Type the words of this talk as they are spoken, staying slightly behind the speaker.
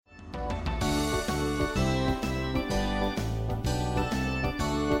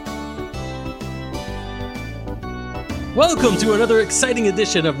Welcome to another exciting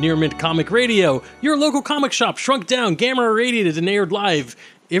edition of Near Mint Comic Radio, your local comic shop shrunk down, gamma irradiated, and aired live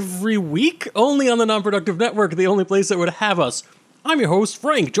every week, only on the Non-Productive Network, the only place that would have us. I'm your host,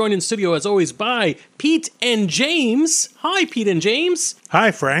 Frank, joined in studio as always by Pete and James. Hi, Pete and James.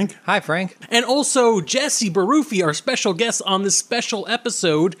 Hi, Frank. Hi, Frank. And also Jesse Baruffi, our special guest on this special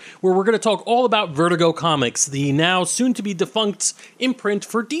episode, where we're going to talk all about Vertigo Comics, the now soon-to-be defunct imprint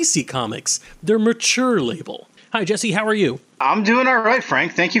for DC Comics, their mature label. Hi, Jesse. How are you? I'm doing all right,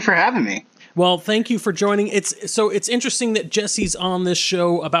 Frank. Thank you for having me. Well, thank you for joining. It's interesting that Jesse's on this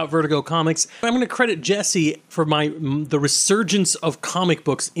show about Vertigo Comics. I'm going to credit Jesse for the resurgence of comic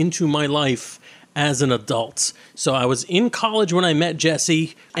books into my life as an adult. So I was in college when I met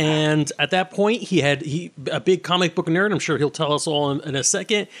Jesse, and at that point he a big comic book nerd. I'm sure he'll tell us all in a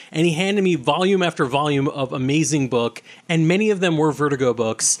second. And he handed me volume after volume of amazing book, and many of them were Vertigo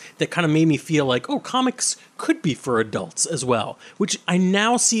books that kind of made me feel like, oh, comics could be for adults as well, which I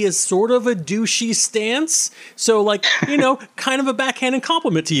now see as sort of a douchey stance. So, like, kind of a backhanded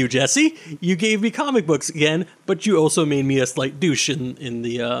compliment to you, Jesse. You gave me comic books again, but you also made me a slight douche in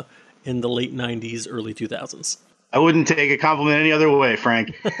the late 90s, early 2000s. I wouldn't take a compliment any other way,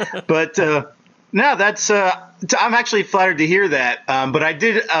 Frank. But no, that's I'm actually flattered to hear that. But I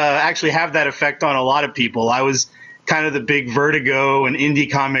did actually have that effect on a lot of people. I was kind of the big Vertigo and indie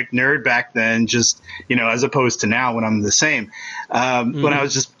comic nerd back then, just, as opposed to now when I'm the same. When I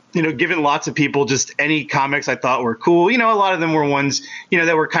was just, giving lots of people just any comics I thought were cool. A lot of them were ones,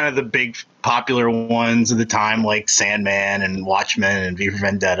 that were kind of the big popular ones of the time, like Sandman and Watchmen and V for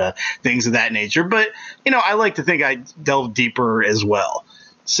Vendetta, things of that nature. But, I like to think I delved deeper as well.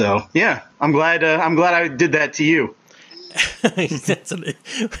 So, yeah, I'm glad I did that to you.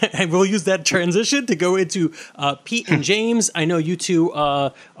 And we'll use that transition to go into Pete and James. I know you two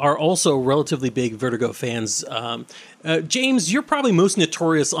are also relatively big Vertigo fans. James, you're probably most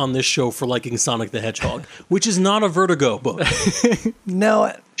notorious on this show for liking Sonic the Hedgehog, which is not a Vertigo book.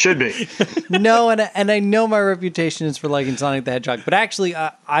 No. Should be. No, and I know my reputation is for liking Sonic the Hedgehog, but actually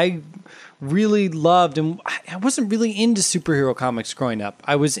I really loved, and I wasn't really into superhero comics growing up.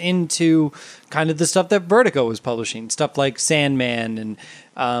 I was into kind of the stuff that Vertigo was publishing, stuff like Sandman and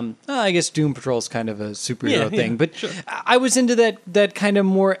I guess Doom Patrol is kind of a superhero thing, but sure. I was into that kind of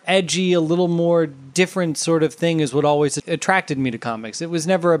more edgy, a little more different sort of thing is what always attracted me to comics. It was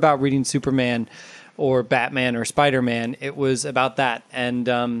never about reading Superman or Batman or Spider-Man. It was about that, and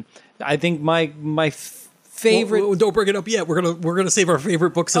I think my favorite. Well, don't bring it up yet. We're gonna save our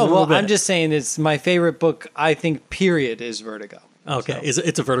favorite books in a little bit. I'm just saying it's my favorite book. I think period is Vertigo. Okay, so.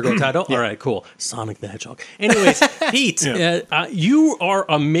 It's a Vertigo title? Yeah. All right, cool. Sonic the Hedgehog. Anyways, Pete, you are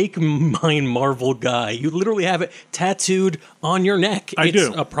a Make Mine Marvel guy. You literally have it tattooed on your neck. I do.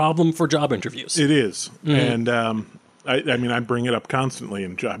 It's a problem for job interviews. It is. And I bring it up constantly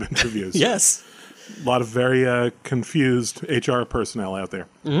in job interviews. Yes. A lot of very confused HR personnel out there.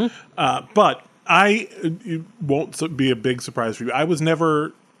 But it won't be a big surprise for you. I was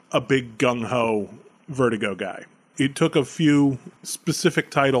never a big gung-ho Vertigo guy. It took a few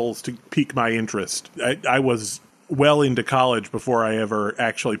specific titles to pique my interest. I was well into college before I ever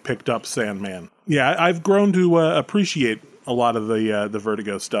actually picked up Sandman. Yeah, I've grown to appreciate a lot of the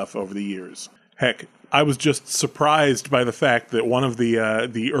Vertigo stuff over the years. Heck, I was just surprised by the fact that one of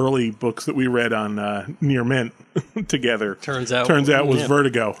the early books that we read on Near Mint together turns out was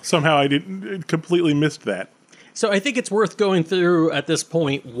Vertigo. Somehow I completely missed that. So I think it's worth going through at this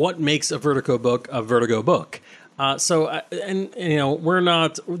point what makes a Vertigo book a Vertigo book. We're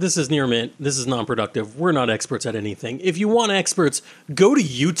not, this is Near Mint, this is Non-Productive, we're not experts at anything. If you want experts, go to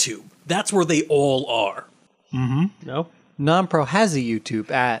YouTube. That's where they all are. Mm-hmm. No? Non-Pro has a YouTube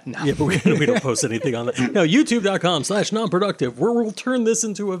at... No. Yeah, but we don't post anything on that. No, youtube.com/nonproductive, where we'll turn this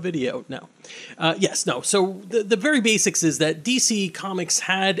into a video. No. So the very basics is that DC Comics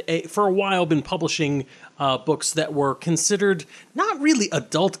had, for a while, been publishing books that were considered not really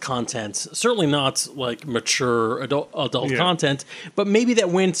adult content, certainly not like mature adult content, but maybe that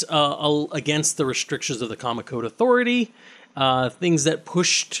went against the restrictions of the Comic Code Authority, things that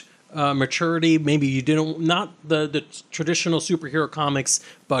pushed maturity. Maybe you didn't, not the traditional superhero comics,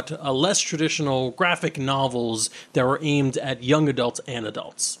 but less traditional graphic novels that were aimed at young adults and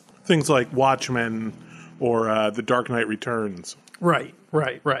adults. Things like Watchmen or The Dark Knight Returns. Right.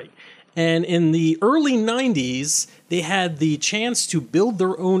 And in the early 90s, they had the chance to build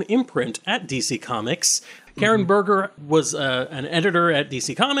their own imprint at DC Comics. Karen Berger was an editor at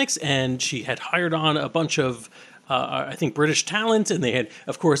DC Comics, and she had hired on a bunch of I think British talent, and they had,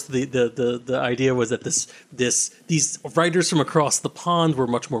 of course, the idea was that these writers from across the pond were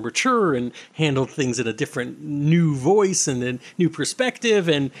much more mature and handled things in a different new voice and a new perspective.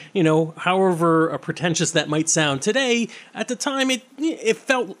 And however pretentious that might sound today, at the time it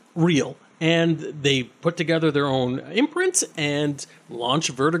felt real. And they put together their own imprint and launched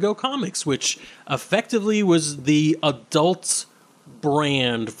Vertigo Comics, which effectively was the adult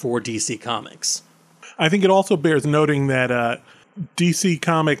brand for DC Comics. I think it also bears noting that DC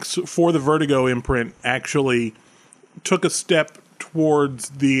Comics, for the Vertigo imprint, actually took a step towards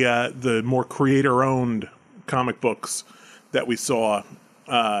the more creator-owned comic books that we saw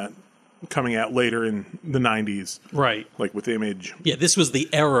coming out later in the 90s. Right. Like with Image. Yeah, this was the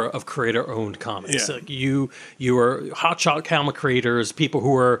era of creator-owned comics. Yeah. Like you were hotshot comic creators, people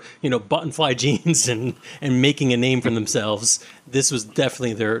who were, button fly jeans and making a name for themselves. This was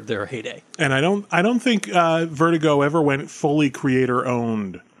definitely their heyday. And I don't think Vertigo ever went fully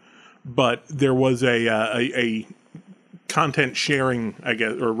creator-owned, but there was a content sharing, I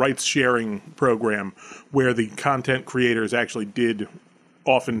guess, or rights sharing program where the content creators actually did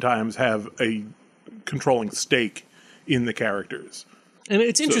oftentimes have a controlling stake in the characters. And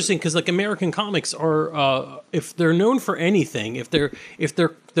it's interesting because American comics are, if they're known for anything, if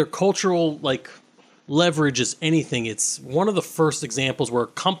their cultural leverage is anything, it's one of the first examples where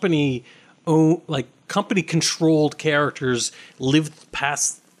company controlled characters lived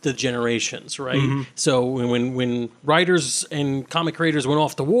past the generations, right? Mm-hmm. So when writers and comic creators went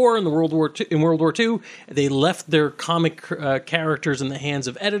off to war in World War II, they left their comic characters in the hands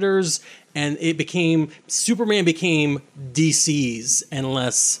of editors, and Superman became DC's and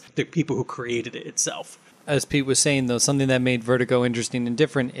less the people who created it itself. As Pete was saying, though, something that made Vertigo interesting and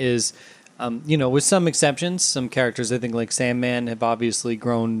different is, with some exceptions, some characters I think like Sandman have obviously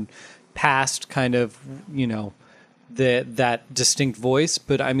grown past kind of, that distinct voice,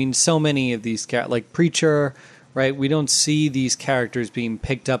 but I mean, so many of these like Preacher, right? We don't see these characters being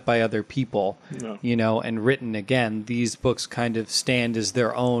picked up by other people, and written again. These books kind of stand as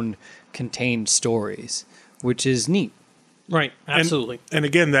their own contained stories, which is neat. Right, absolutely. And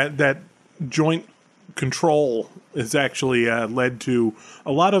again, that joint control has actually led to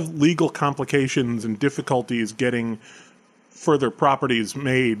a lot of legal complications and difficulties getting further properties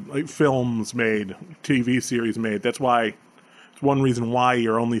made, like films made, TV series made. That's why it's one reason why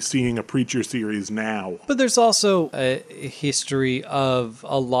you're only seeing a Preacher series now. But there's also a history of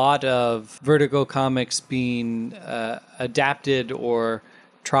a lot of Vertigo comics being adapted or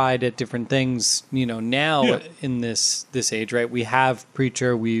tried at different things, now in this age, right? We have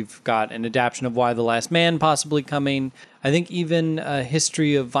Preacher, we've got an adaptation of Y the Last Man possibly coming. I think even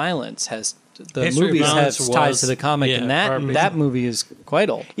History of Violence has the movies have ties to the comic, and that movie is quite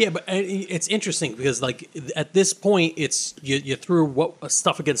old. Yeah, but it's interesting because at this point, it's you threw what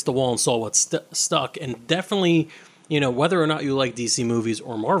stuff against the wall and saw what stuck, and definitely, whether or not you like DC movies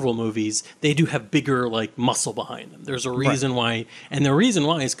or Marvel movies, they do have bigger muscle behind them. There's a reason why, and the reason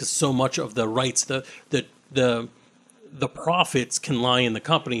why is because so much of the rights, the profits can lie in the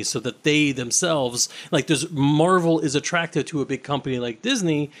company, so that they themselves, Marvel is attracted to a big company like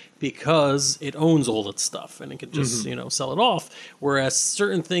Disney because it owns all that stuff and it can just sell it off. Whereas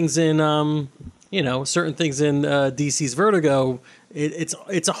certain things in DC's Vertigo,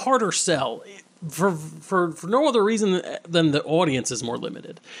 it's a harder sell. For no other reason than the audience is more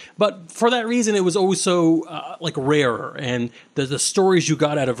limited. But for that reason, it was always so rarer, and the stories you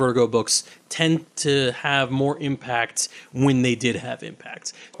got out of Vertigo books tend to have more impact when they did have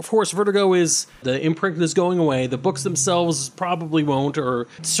impact. Of course, Vertigo the imprint is going away. The books themselves probably won't, or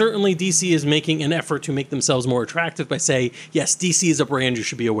certainly DC is making an effort to make themselves more attractive by saying, yes, DC is a brand you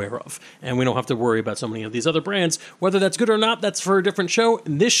should be aware of, and we don't have to worry about so many of these other brands. Whether that's good or not, that's for a different show.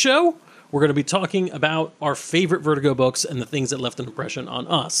 In this show, we're going to be talking about our favorite Vertigo books and the things that left an impression on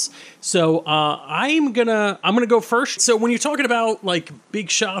us. So I'm gonna go first. So when you're talking about big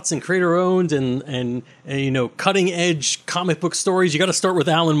shots and creator owned and cutting edge comic book stories, you got to start with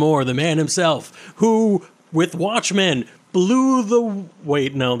Alan Moore, the man himself, who with Watchmen blew the...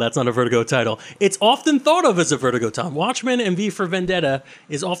 Wait, no, that's not a Vertigo title. It's often thought of as a Vertigo title. Watchmen and V for Vendetta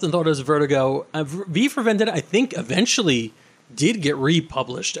is often thought of as Vertigo. V for Vendetta, I think, eventually did get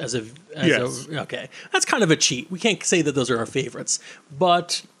republished as a okay. That's kind of a cheat. We can't say that those are our favorites.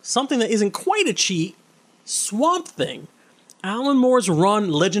 But something that isn't quite a cheat, Swamp Thing. Alan Moore's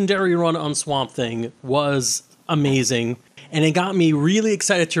legendary run on Swamp Thing was amazing. And it got me really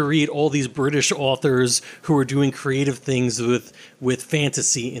excited to read all these British authors who were doing creative things with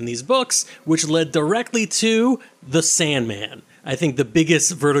fantasy in these books, which led directly to The Sandman. I think, the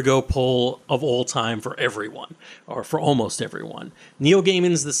biggest Vertigo pull of all time for everyone, or for almost everyone. Neil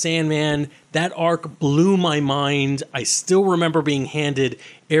Gaiman's The Sandman, that arc blew my mind. I still remember being handed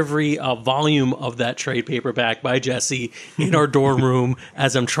every volume of that trade paperback by Jesse in our dorm room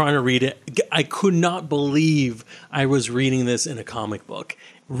as I'm trying to read it. I could not believe I was reading this in a comic book.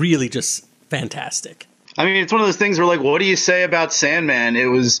 Really just fantastic. I mean, it's one of those things where, like, what do you say about Sandman? It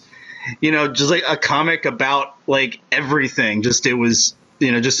was, just like a comic about, like, everything. It was,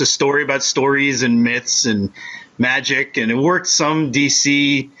 just a story about stories and myths and magic. And it worked some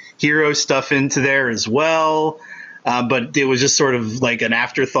DC hero stuff into there as well. But it was just sort of like an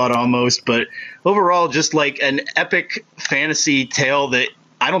afterthought almost. But overall, just like an epic fantasy tale that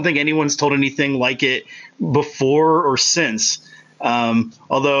I don't think anyone's told anything like it before or since.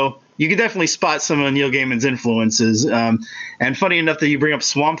 Although you can definitely spot some of Neil Gaiman's influences. And funny enough that you bring up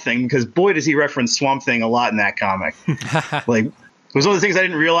Swamp Thing, because boy, does he reference Swamp Thing a lot in that comic. Like, it was one of the things I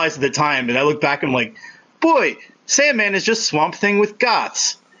didn't realize at the time, but I look back and I'm like, boy, Sandman is just Swamp Thing with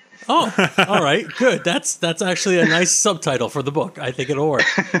goths. Oh, all right, good. That's actually a nice subtitle for the book. I think it'll work.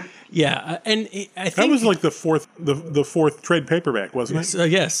 Yeah, and I think that was like the fourth trade paperback, wasn't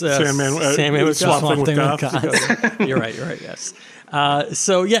it? Yes, Sandman with Swamp Thing with goths. You're right. Yes.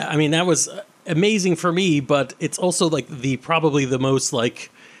 So yeah, I mean, that was amazing for me, but it's also like probably the most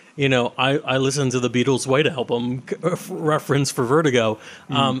like, I listened to the Beatles' White Album reference for Vertigo.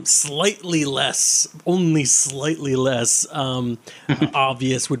 Slightly less, only slightly less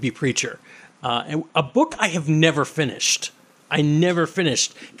obvious would be Preacher, and a book I have never finished. I never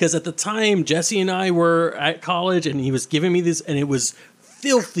finished because at the time Jesse and I were at college, and he was giving me this, and it was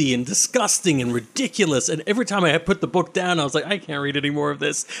filthy and disgusting and ridiculous. And every time I put the book down, I was like, I can't read any more of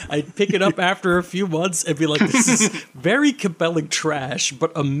this. I'd pick it up after a few months and be like, this is very compelling trash,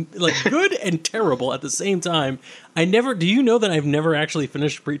 but like good and terrible at the same time. Do you know that I've never actually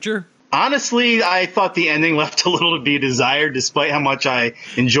finished Preacher? Honestly, I thought the ending left a little to be desired, despite how much I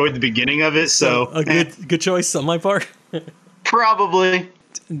enjoyed the beginning of it. So a good choice on my part. Probably.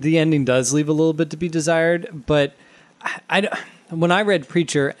 The ending does leave a little bit to be desired, but when I read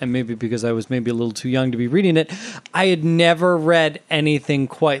Preacher, and maybe because I was maybe a little too young to be reading it, I had never read anything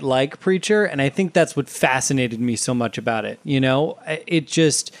quite like Preacher, and I think that's what fascinated me so much about it. It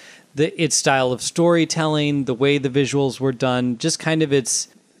just, its style of storytelling, the way the visuals were done, just kind of its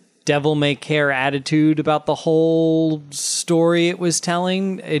devil-may-care attitude about the whole story it was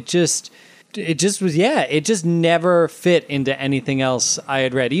telling. It just never fit into anything else I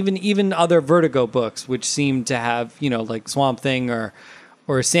had read. Even other Vertigo books, which seemed to have, like Swamp Thing or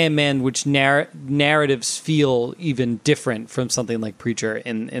Sandman, which narratives feel even different from something like Preacher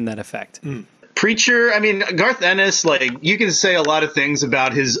in that effect. Preacher, I mean, Garth Ennis, like, you can say a lot of things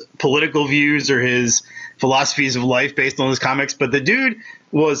about his political views or his philosophies of life based on his comics, but the dude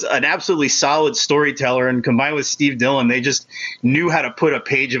was an absolutely solid storyteller, and combined with Steve Dillon, they just knew how to put a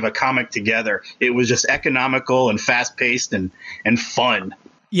page of a comic together. It was just economical and fast-paced and fun.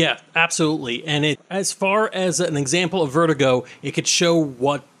 Yeah, absolutely. And as far as an example of Vertigo, it could show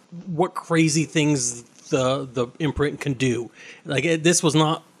what crazy things the imprint can do. Like, this was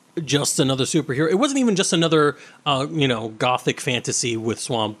not just another superhero. It wasn't even just another, gothic fantasy with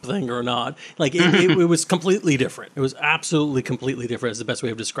Swamp Thing or not. Like, it was completely different. It was absolutely completely different is the best way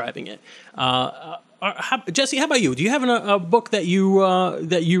of describing it. Jesse, how about you? Do you have a book that you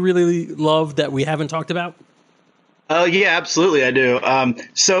really love that we haven't talked about? Yeah, absolutely, I do.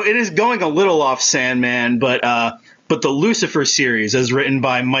 So it is going a little off Sandman, but the Lucifer series, as written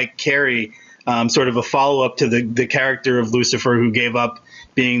by Mike Carey, sort of a follow-up to the character of Lucifer who gave up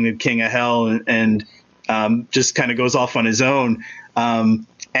being the king of hell and just kind of goes off on his own. And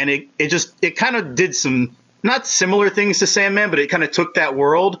it kind of did some not similar things to Sandman, but it kind of took that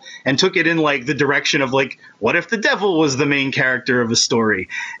world and took it in like the direction of like, what if the devil was the main character of a story?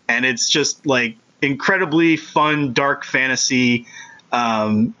 And it's just like incredibly fun, dark fantasy.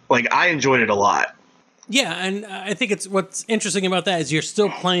 Like, I enjoyed it a lot. Yeah, and I think what's interesting about that is you're still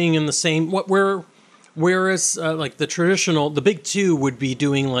playing in the same whereas like the big two would be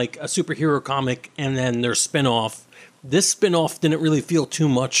doing like a superhero comic and then their spinoff. This spinoff didn't really feel too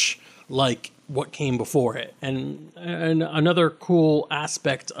much like what came before it, and another cool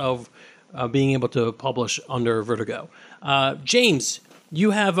aspect of being able to publish under Vertigo. James,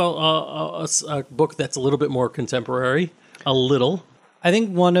 you have a book that's a little bit more contemporary, a little. I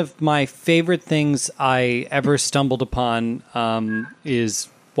think one of my favorite things I ever stumbled upon is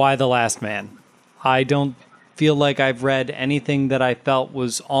Y: The Last Man. I don't feel like I've read anything that I felt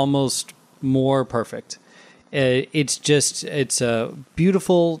was almost more perfect. It's a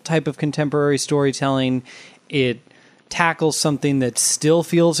beautiful type of contemporary storytelling. It tackles something that still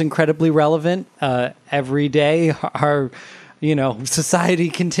feels incredibly relevant every day. Our society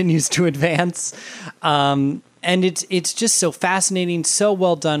continues to advance. And it's just so fascinating, so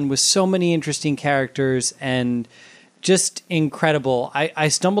well done, with so many interesting characters, and just incredible. I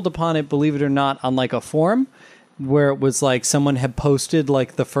stumbled upon it, believe it or not, on like a forum where it was like someone had posted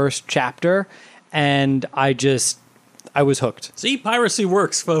like the first chapter, and I was hooked. See, piracy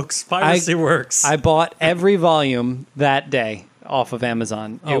works, folks. Piracy works. I bought every volume that day off of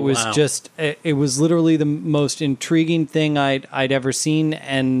Amazon. Oh, it was wow. it was literally the most intriguing thing I'd ever seen,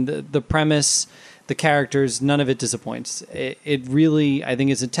 and the premise, the characters, none of it disappoints. It really, I think,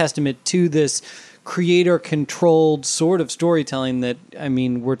 is a testament to this creator-controlled sort of storytelling that, I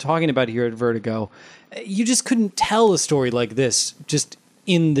mean, we're talking about here at Vertigo. You just couldn't tell a story like this just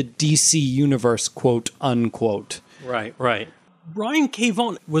in the DC universe, quote unquote. Right. Brian K.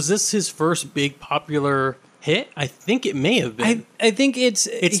 Vaughan, was this his first big popular hit? I think it may have been. I think it's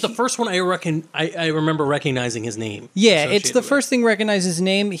the first one I remember recognizing his name. Yeah, it's associated the with. first thing recognize his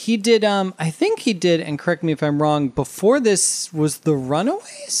name. He did, I think he did, and correct me if I'm wrong, before this was The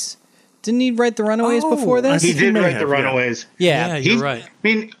Runaways? Didn't he write The Runaways before this? He did may write have, The Runaways. Yeah. you're right. I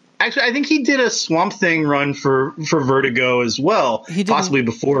mean, actually, I think he did a Swamp Thing run for Vertigo as well, He did- possibly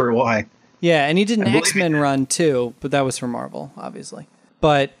before Y. Yeah, and he did an believe X-Men run too, but that was for Marvel, obviously.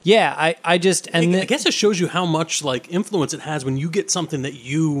 But yeah, I just, and I guess it shows you how much like influence it has when you get something that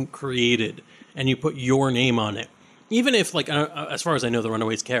you created and you put your name on it. Even if, like, as far as I know, the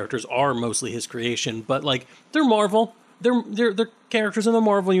Runaways characters are mostly his creation, but like they're Marvel, they're characters in the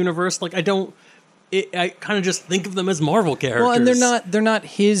Marvel universe. Like I kind of just think of them as Marvel characters. well, and they're not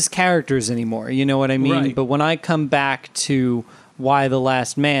his characters anymore. You know what I mean? Right. But when I come back to Why the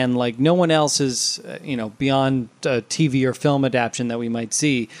Last Man, like no one else is, beyond a TV or film adaptation that we might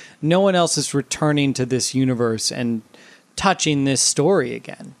see, no one else is returning to this universe and touching this story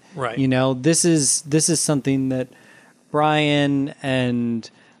again. Right. This is something that Brian and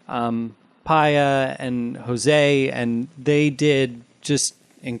Paya and Jose, and they did just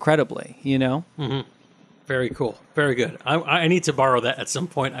incredibly, Very cool, very good. I need to borrow that at some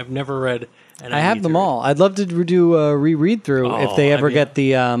point. I've never read. And I have need them to read. all. I'd love to do a reread through if they ever get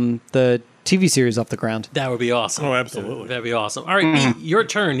the TV series off the ground. That would be awesome. Oh, absolutely. That'd be awesome. All right, Pete, your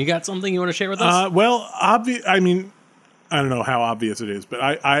turn. You got something you want to share with us? Well, I mean, I don't know how obvious it is, but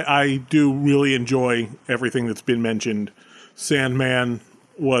I do really enjoy everything that's been mentioned. Sandman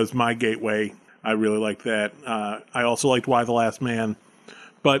was my gateway. I really liked that. I also liked Why the Last Man.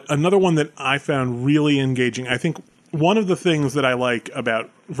 But another one that I found really engaging, I think one of the things that I like about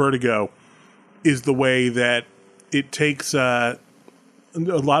Vertigo is the way that it takes a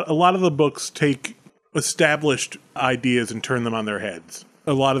lot of the books take established ideas and turn them on their heads.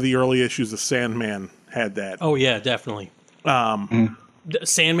 A lot of the early issues of Sandman had that. Oh yeah, definitely.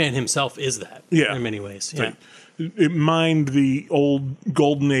 Sandman himself is that. Yeah. In many ways. Yeah. It mined the old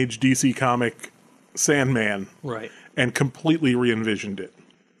Golden Age DC comic Sandman Right. and completely re-envisioned it.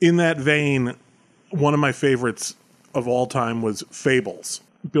 In that vein, one of my favorites of all time was Fables.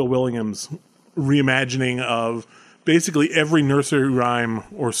 Bill Williams' reimagining of basically every nursery rhyme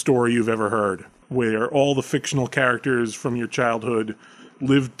or story you've ever heard, where all the fictional characters from your childhood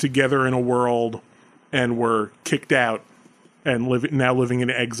lived together in a world and were kicked out and now living in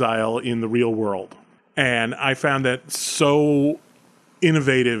exile in the real world. And I found that so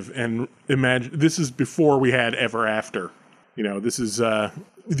innovative and this is before we had Ever After. This is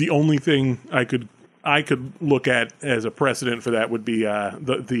the only thing I could look at as a precedent for that would be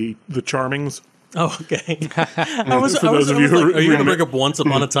the Charmings. Oh, okay. I was those of you who like, are you going to remember- bring up Once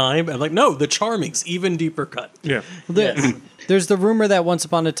Upon a Time? I'm like, no, the Charmings, even deeper cut. Yeah. There's the rumor that Once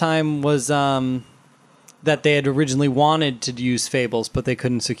Upon a Time was that they had originally wanted to use Fables, but they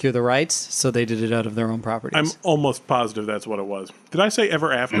couldn't secure the rights, so they did it out of their own properties. I'm almost positive that's what it was. Did I say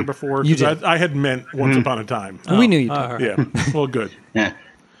Ever After before? You 'Cause did. I had meant Once Upon a Time. We knew you did. all right. Yeah. Well, good.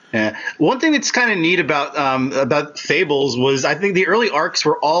 Yeah. One thing that's kind of neat about Fables was I think the early arcs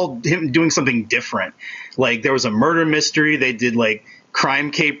were all him doing something different. Like there was a murder mystery. They did like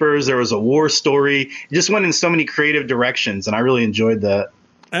crime capers. There was a war story. It just went in so many creative directions, and I really enjoyed that.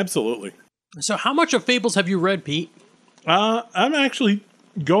 Absolutely. So how much of Fables have you read, Pete? I'm actually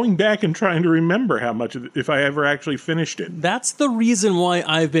going back and trying to remember how much if I ever actually finished it. That's the reason why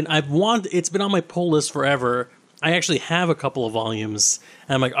it's been on my pull list forever. I actually have a couple of volumes,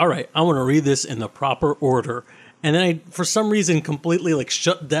 and I'm like, all right, I want to read this in the proper order. And then I, for some reason, completely like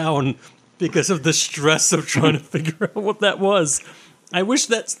shut down because of the stress of trying to figure out what that was. I wish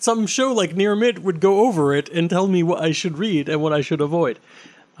that some show like Near Mid would go over it and tell me what I should read and what I should avoid.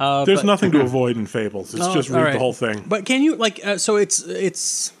 There's nothing to avoid in Fables. It's just read the whole thing. But can you so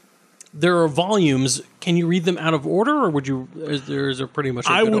it's there are volumes. Can you read them out of order, or would you? Is there pretty much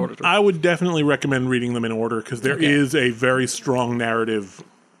a good order? I would definitely recommend reading them in order because there is a very strong narrative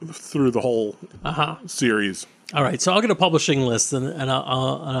through the whole series. All right, so I'll get a publishing list and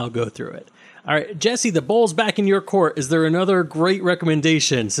I'll go through it. All right, Jesse, the ball's back in your court. Is there another great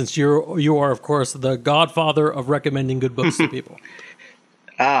recommendation? Since you are of course the godfather of recommending good books to people.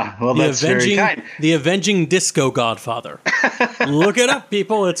 Well, that's very kind. The Avenging Disco Godfather. Look it up,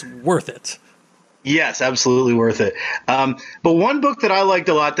 people. It's worth it. Yes, absolutely worth it. But one book that I liked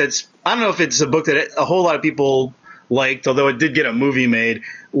a lot I don't know if it's a book that a whole lot of people liked, although it did get a movie made,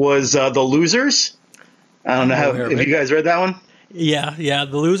 was The Losers. I don't know have you guys read that one? Yeah.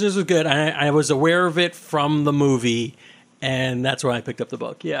 The Losers was good. I was aware of it from the movie, and that's why I picked up the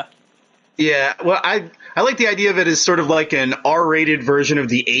book. Yeah. Yeah, well, I like the idea of it as sort of like an R-rated version of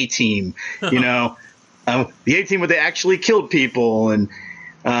the A-Team. You know, the A-Team where they actually killed people, and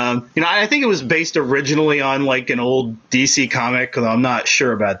I think it was based originally on like an old DC comic, although I'm not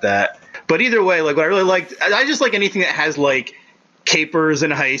sure about that. But either way, like what I really liked, I just like anything that has like capers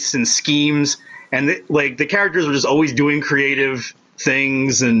and heists and schemes, and the characters are just always doing creative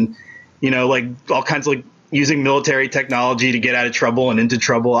things, and like all kinds of like using military technology to get out of trouble and into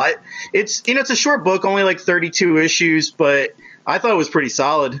trouble. It's a short book, only like 32 issues, but I thought it was pretty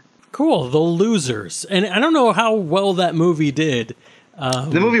solid. Cool. The Losers. And I don't know how well that movie did.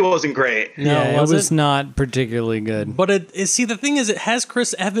 The movie wasn't great. No, it was not particularly good. But the thing is, it has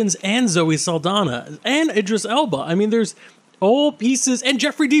Chris Evans and Zoe Saldana and Idris Elba. I mean, there's all pieces, and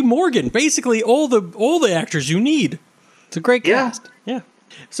Jeffrey D. Morgan. Basically, all the actors you need. It's a great cast. Yeah.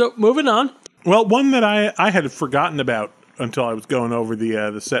 So moving on. Well, one that I had forgotten about until I was going over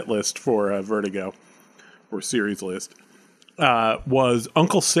the set list for Vertigo, or series list, was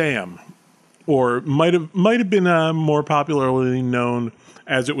Uncle Sam, or might have been more popularly known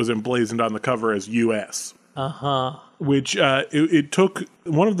as it was emblazoned on the cover as U.S. Which it took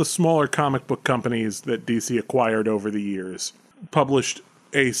one of the smaller comic book companies that DC acquired over the years, published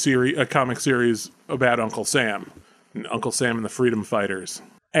a comic series about Uncle Sam and the Freedom Fighters.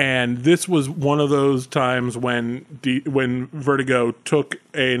 And this was one of those times when Vertigo took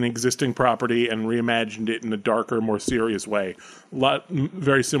an existing property and reimagined it in a darker, more serious way.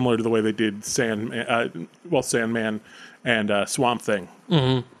 Very similar to the way they did Sandman and Swamp Thing.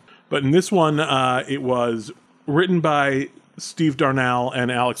 Mm-hmm. But in this one, it was written by Steve Darnell and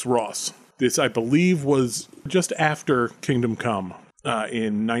Alex Ross. This, I believe, was just after Kingdom Come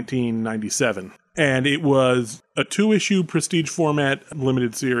in 1997. And it was a 2-issue prestige format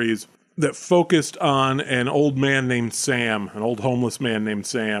limited series that focused on an old man named Sam, an old homeless man named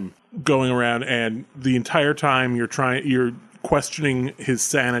Sam, going around, and the entire time you're questioning his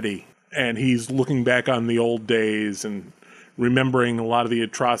sanity, and he's looking back on the old days and remembering a lot of the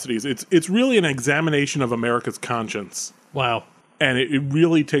atrocities. It's really an examination of America's conscience. Wow. And it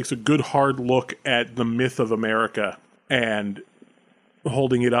really takes a good hard look at the myth of America and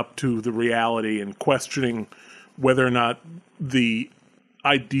holding it up to the reality and questioning whether or not the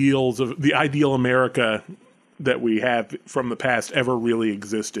ideal America that we have from the past ever really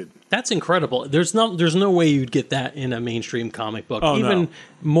existed. That's incredible. There's no way you'd get that in a mainstream comic book. Even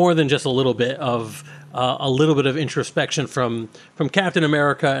more than just a little bit of introspection from Captain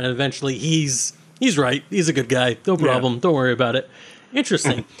America, and eventually he's right. He's a good guy. No problem. Yeah. Don't worry about it.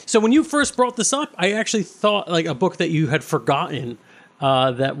 Interesting. So when you first brought this up, I actually thought like a book that you had forgotten.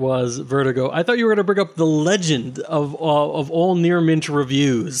 That was Vertigo. I thought you were going to bring up The Legend of all Near Mint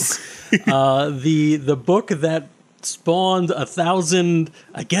reviews. The book that spawned 1,000...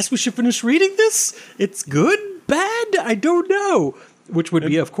 I guess we should finish reading this? It's good? Bad? I don't know. Which would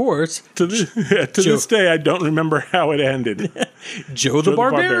be, of course... To this day, I don't remember how it ended. Joe the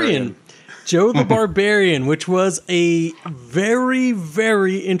Barbarian. Joe the Barbarian, which was a very,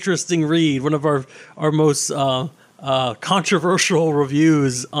 very interesting read. One of our most... controversial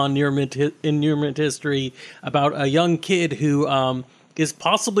reviews on Near Mint history about a young kid who is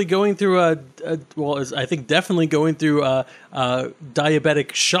possibly going through I think definitely going through a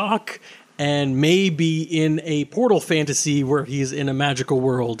diabetic shock, and maybe in a portal fantasy where he's in a magical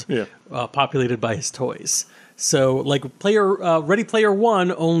world populated by his toys. So, like Ready Player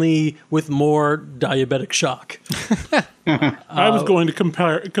One, only with more diabetic shock. I was going to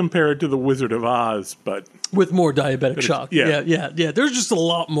compare it to The Wizard of Oz, but... With more diabetic shock. Yeah. There's just a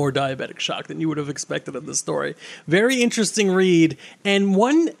lot more diabetic shock than you would have expected in the story. Very interesting read. And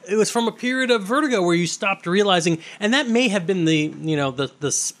it was from a period of Vertigo where you stopped realizing, and that may have been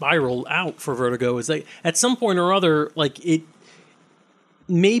the spiral out for Vertigo, is like at some point or other, like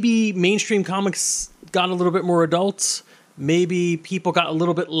maybe mainstream comics got a little bit more adult. Maybe people got a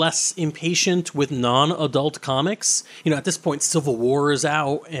little bit less impatient with non-adult comics. At this point, Civil War is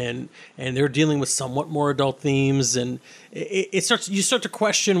out, and they're dealing with somewhat more adult themes, and you start to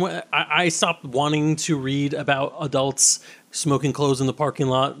question. I stopped wanting to read about adults smoking clothes in the parking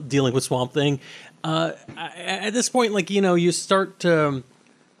lot, dealing with Swamp Thing. At this point, you start to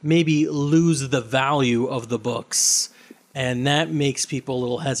maybe lose the value of the books, and that makes people a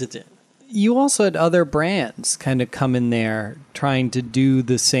little hesitant. You also had other brands kind of come in there trying to do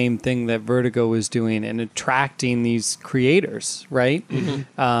the same thing that Vertigo was doing and attracting these creators, right?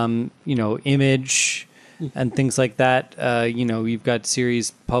 Mm-hmm. Image and things like that. You've got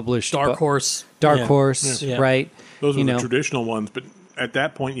series published. Dark Horse, right? Those were the traditional ones, but at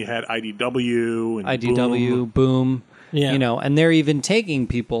that point you had IDW and Boom. And they're even taking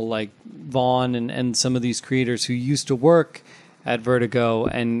people like Vaughn and some of these creators who used to work at Vertigo,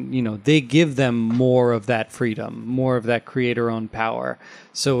 and they give them more of that freedom, more of that creator-owned power.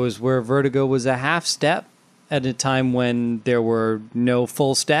 So it was where Vertigo was a half step at a time when there were no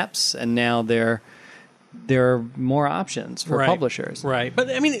full steps, and now there are more options for publishers. Right,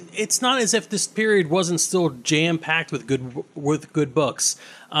 but I mean, it's not as if this period wasn't still jam-packed with good books.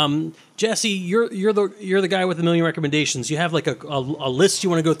 Jesse, you're the guy with a million recommendations. You have like a list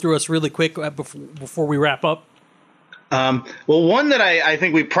you want to go through us really quick before we wrap up? Well, one that I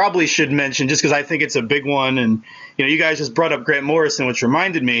think we probably should mention, just because I think it's a big one, and you guys just brought up Grant Morrison, which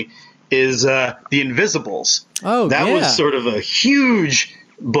reminded me, is The Invisibles. Oh, that was sort of a huge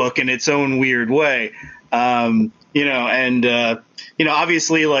book in its own weird way. Obviously,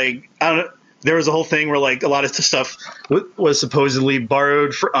 there was a whole thing where like a lot of stuff was supposedly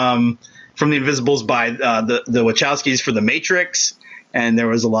borrowed from The Invisibles by the Wachowskis for The Matrix, and there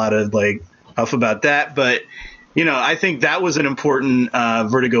was a lot of like huff about that, but. I think that was an important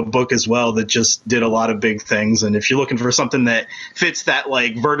Vertigo book as well that just did a lot of big things. And if you're looking for something that fits that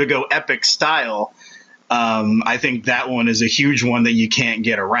like Vertigo epic style, I think that one is a huge one that you can't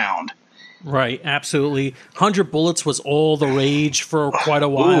get around. Right, absolutely. 100 Bullets was all the rage for quite a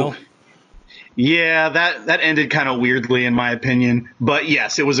while. Ooh. Yeah, that ended kind of weirdly in my opinion. But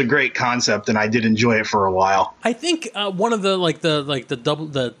yes, it was a great concept and I did enjoy it for a while. I think one of the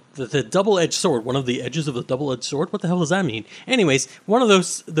double-edged sword, one of the edges of the double-edged sword. What the hell does that mean? Anyways, one of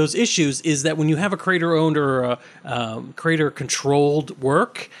those issues is that when you have a creator-owned or a creator-controlled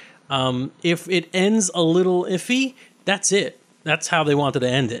work, if it ends a little iffy, that's it. That's how they wanted to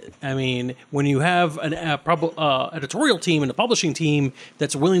end it. I mean, when you have an editorial team and a publishing team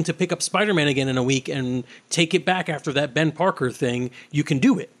that's willing to pick up Spider-Man again in a week and take it back after that Ben Parker thing, you can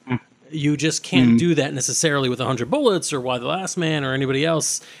do it. You just can't do that necessarily with 100 Bullets or Why the Last Man or anybody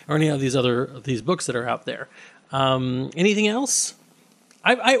else or any of these books that are out there. Anything else?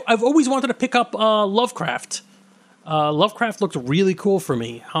 I've always wanted to pick up Lovecraft. Lovecraft looked really cool for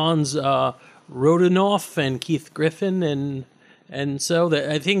me. Hans Rodinoff and Keith Griffin and so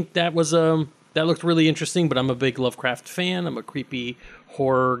I think that was that looked really interesting. But I'm a big Lovecraft fan. I'm a creepy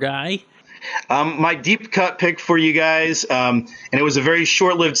horror guy. My deep cut pick for you guys, and it was a very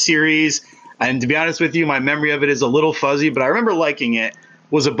short-lived series, and to be honest with you, my memory of it is a little fuzzy, but I remember liking it,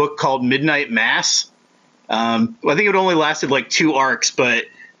 was a book called Midnight Mass. I think it only lasted like 2 arcs, but it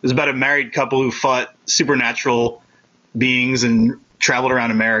was about a married couple who fought supernatural beings and traveled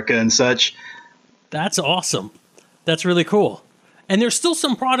around America and such. That's awesome. That's really cool. And there's still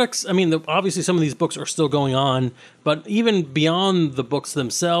some products. I mean, obviously some of these books are still going on, but even beyond the books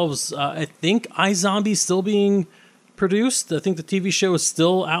themselves, I think iZombie is still being produced. I think the TV show is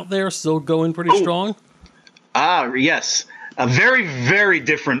still out there, still going pretty strong. Yes. Very, very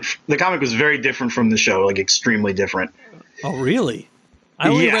different. The comic was very different from the show, like extremely different. Oh, really? I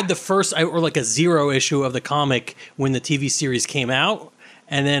only read the first, or like a 0 issue of the comic when the TV series came out.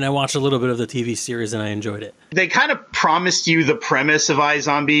 And then I watched a little bit of the TV series and I enjoyed it. They kind of promised you the premise of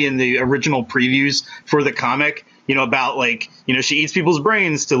iZombie in the original previews for the comic, about she eats people's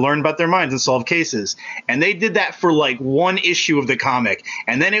brains to learn about their minds and solve cases. And they did that for like 1 issue of the comic.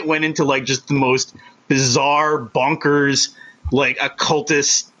 And then it went into like just the most bizarre, bonkers, like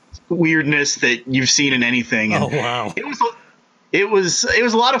occultist weirdness that you've seen in anything. And wow. It was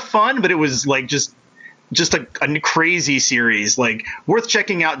a lot of fun, but it was like just a crazy series, like worth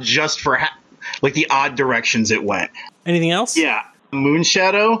checking out just for like the odd directions it went. Anything else? Yeah.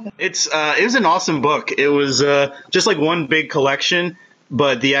 Moonshadow. It was an awesome book. It was just like one big collection,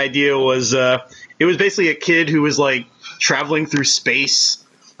 but the idea was it was basically a kid who was like traveling through space.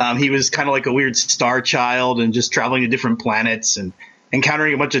 He was kind of like a weird star child and just traveling to different planets and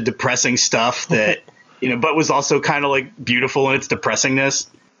encountering a bunch of depressing stuff that but was also kind of like beautiful in its depressingness.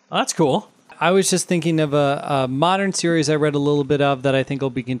 Oh, that's cool. I was just thinking of a modern series I read a little bit of that I think will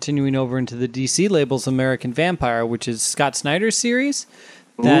be continuing over into the DC label's American Vampire, which is Scott Snyder's series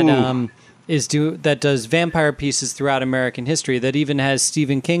that that does vampire pieces throughout American history. That even has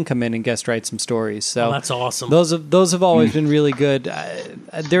Stephen King come in and guest write some stories. So that's awesome. Those have always been really good.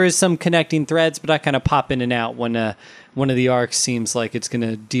 There is some connecting threads, but I kind of pop in and out when one of the arcs seems like it's going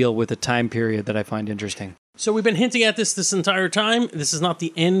to deal with a time period that I find interesting. So we've been hinting at this entire time. This is not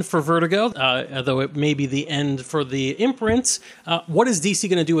the end for Vertigo, although it may be the end for the imprint. What is DC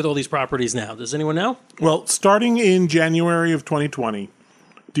going to do with all these properties now? Does anyone know? Well, starting in January of 2020,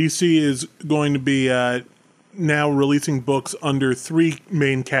 DC is going to be now releasing books under 3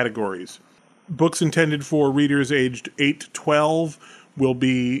 main categories. Books intended for readers aged 8 to 12 will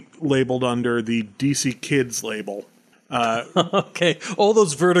be labeled under the DC Kids label. Okay, all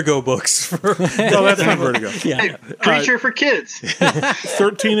those Vertigo books. No, that's not Vertigo. Yeah. Creature for kids.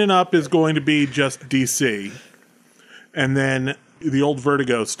 13 and up is going to be just DC. And then the old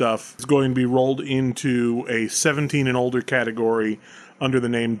Vertigo stuff is going to be rolled into a 17 and older category under the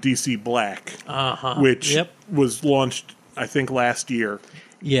name DC Black, which was launched, I think, last year.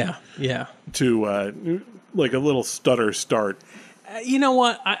 Yeah. To like a little stutter start. You know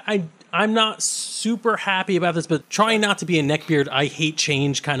what? I'm not super happy about this, but trying not to be a neckbeard, I hate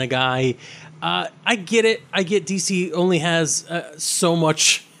change kind of guy. I get it. I get DC only has so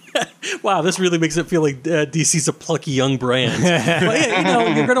much. Wow, this really makes it feel like DC's a plucky young brand. But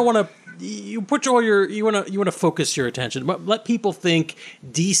yeah, you're going to want to. You put all your you want to focus your attention, but let people think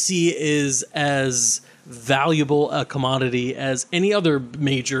DC is as valuable a commodity as any other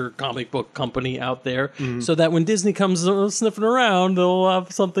major comic book company out there, so that when Disney comes sniffing around, they'll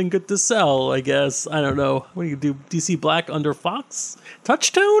have something good to sell, I guess. I don't know. What do you do? DC Black under Fox?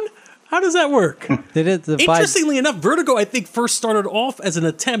 Touchstone? How does that work? Interestingly enough, Vertigo, I think, first started off as an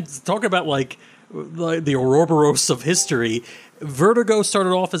attempt to talk about like the Ouroboros of history. Vertigo started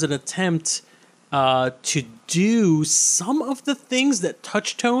off as an attempt to do some of the things that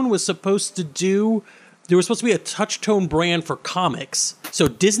Touchstone was supposed to do. There was supposed to be a Touchstone brand for comics. So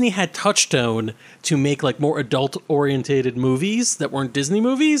Disney had Touchstone to make like more adult-orientated movies that weren't Disney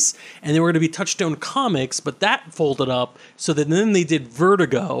movies, and they were going to be Touchstone comics, but that folded up. So then they did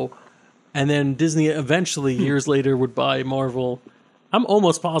Vertigo, and then Disney eventually, years later, would buy Marvel. I'm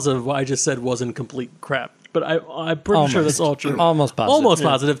almost positive what I just said wasn't complete crap, but I'm pretty sure that's all true. Almost positive. Almost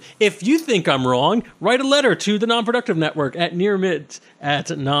positive. If you think I'm wrong, write a letter to the Non-Productive Network at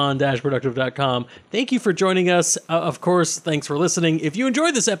nearmit@non-productive.com. Thank you for joining us. Of course, thanks for listening. If you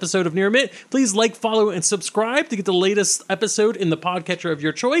enjoyed this episode of Near Mit, please like, follow, and subscribe to get the latest episode in the podcatcher of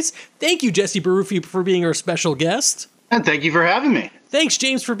your choice. Thank you, Jesse Baruffi, for being our special guest. And thank you for having me. Thanks,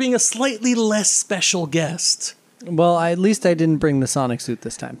 James, for being a slightly less special guest. Well, at least I didn't bring the Sonic suit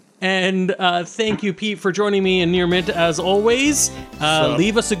this time. And thank you, Pete, for joining me in Near Mint as always.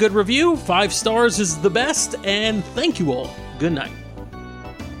 Leave us a good review. 5 stars is the best. And thank you all. Good night.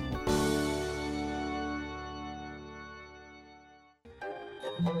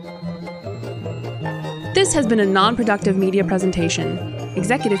 This has been a non-productive media presentation.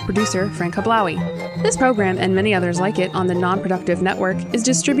 Executive producer Frank Hablawi. This program and many others like it on the Non-Productive Network is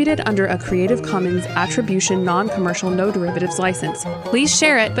distributed under a Creative Commons Attribution Non-Commercial No Derivatives license. Please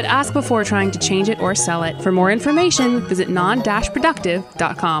share it, but ask before trying to change it or sell it. For more information, visit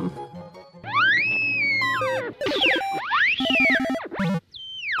non-productive.com.